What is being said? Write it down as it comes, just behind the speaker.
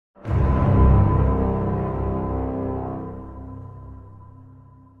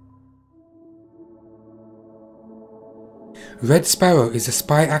Red Sparrow is a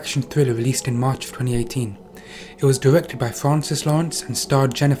spy action thriller released in March of 2018. It was directed by Francis Lawrence and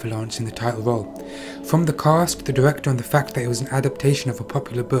starred Jennifer Lawrence in the title role. From the cast, the director, and the fact that it was an adaptation of a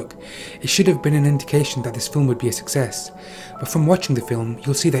popular book, it should have been an indication that this film would be a success. But from watching the film,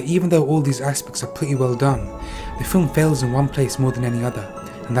 you'll see that even though all these aspects are pretty well done, the film fails in one place more than any other,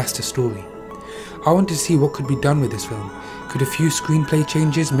 and that's the story. I wanted to see what could be done with this film. Could a few screenplay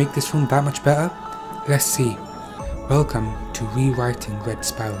changes make this film that much better? Let's see. Welcome to Rewriting Red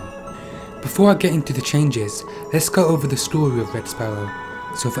Sparrow. Before I get into the changes, let's go over the story of Red Sparrow.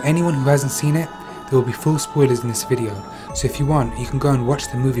 So for anyone who hasn't seen it, there will be full spoilers in this video, so if you want, you can go and watch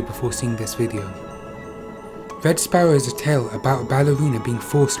the movie before seeing this video. Red Sparrow is a tale about a ballerina being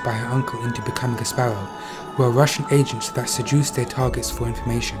forced by her uncle into becoming a sparrow, who are Russian agents that seduce their targets for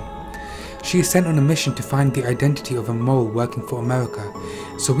information. She is sent on a mission to find the identity of a mole working for America,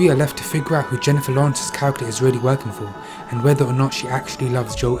 so we are left to figure out who Jennifer Lawrence's character is really working for, and whether or not she actually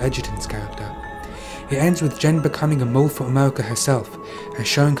loves Joel Edgerton's character. It ends with Jen becoming a mole for America herself, and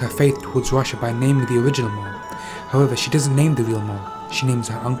showing her faith towards Russia by naming the original mole. However, she doesn't name the real mole, she names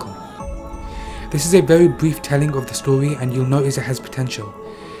her uncle. This is a very brief telling of the story, and you'll notice it has potential,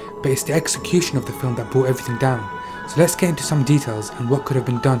 but it's the execution of the film that brought everything down. So let's get into some details and what could have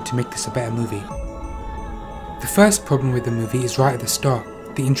been done to make this a better movie. The first problem with the movie is right at the start,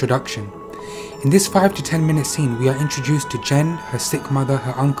 the introduction. In this 5 to 10 minute scene, we are introduced to Jen, her sick mother,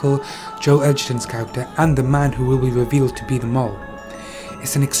 her uncle, Joel Edgerton's character, and the man who will be revealed to be the mole.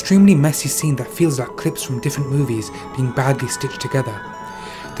 It's an extremely messy scene that feels like clips from different movies being badly stitched together.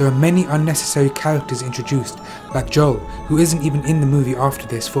 There are many unnecessary characters introduced, like Joel, who isn't even in the movie after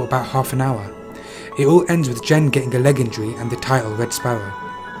this for about half an hour. It all ends with Jen getting a leg injury and the title Red Sparrow.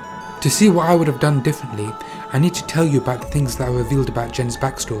 To see what I would have done differently, I need to tell you about the things that are revealed about Jen's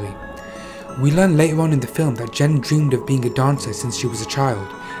backstory. We learn later on in the film that Jen dreamed of being a dancer since she was a child,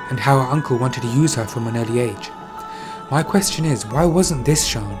 and how her uncle wanted to use her from an early age. My question is, why wasn't this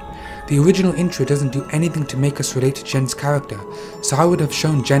shown? The original intro doesn't do anything to make us relate to Jen's character, so I would have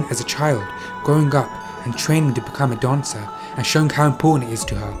shown Jen as a child, growing up and training to become a dancer, and showing how important it is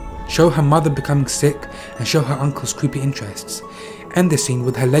to her. Show her mother becoming sick, and show her uncle's creepy interests. End the scene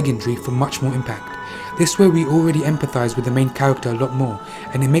with her leg injury for much more impact. This way we already empathise with the main character a lot more,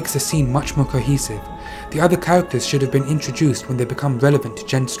 and it makes the scene much more cohesive. The other characters should have been introduced when they become relevant to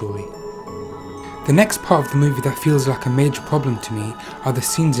Jen's story. The next part of the movie that feels like a major problem to me are the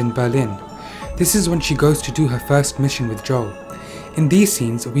scenes in Berlin. This is when she goes to do her first mission with Joel. In these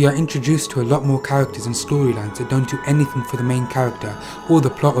scenes, we are introduced to a lot more characters and storylines that don't do anything for the main character or the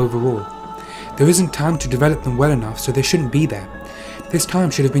plot overall. There isn't time to develop them well enough, so they shouldn't be there. This time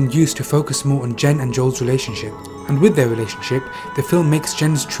should have been used to focus more on Jen and Joel's relationship. And with their relationship, the film makes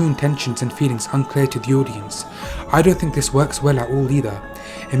Jen's true intentions and feelings unclear to the audience. I don't think this works well at all either.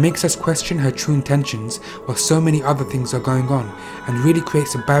 It makes us question her true intentions while so many other things are going on, and really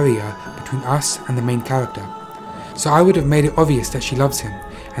creates a barrier between us and the main character. So I would have made it obvious that she loves him,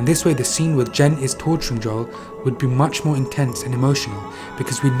 and this way the scene where Jen is torturing Joel would be much more intense and emotional,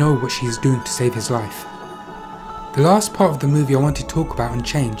 because we know what she is doing to save his life. The last part of the movie I want to talk about and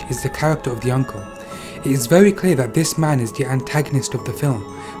change is the character of the uncle. It is very clear that this man is the antagonist of the film,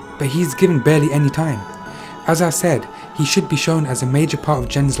 but he is given barely any time. As I said, he should be shown as a major part of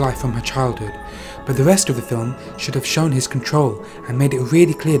Jen's life from her childhood, but the rest of the film should have shown his control and made it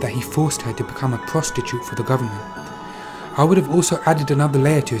really clear that he forced her to become a prostitute for the government. I would have also added another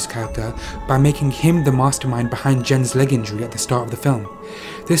layer to his character by making him the mastermind behind Jen's leg injury at the start of the film.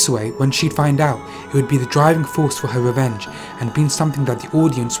 This way, when she'd find out, it would be the driving force for her revenge and being something that the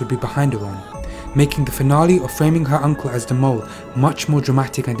audience would be behind her on, making the finale of framing her uncle as the mole much more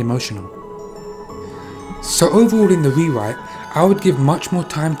dramatic and emotional. So overall in the rewrite, I would give much more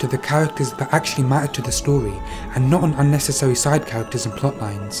time to the characters that actually matter to the story, and not on unnecessary side characters and plot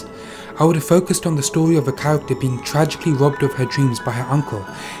lines. I would have focused on the story of a character being tragically robbed of her dreams by her uncle,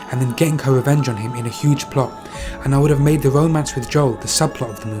 and then getting her revenge on him in a huge plot, and I would have made the romance with Joel the subplot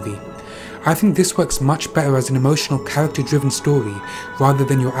of the movie. I think this works much better as an emotional character-driven story, rather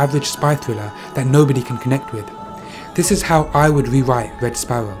than your average spy thriller that nobody can connect with. This is how I would rewrite Red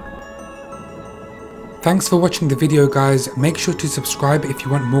Sparrow. Thanks for watching the video guys. Make sure to subscribe if you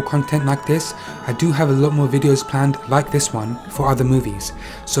want more content like this. I do have a lot more videos planned like this one for other movies.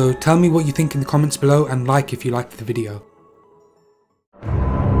 So tell me what you think in the comments below, and like if you liked the video.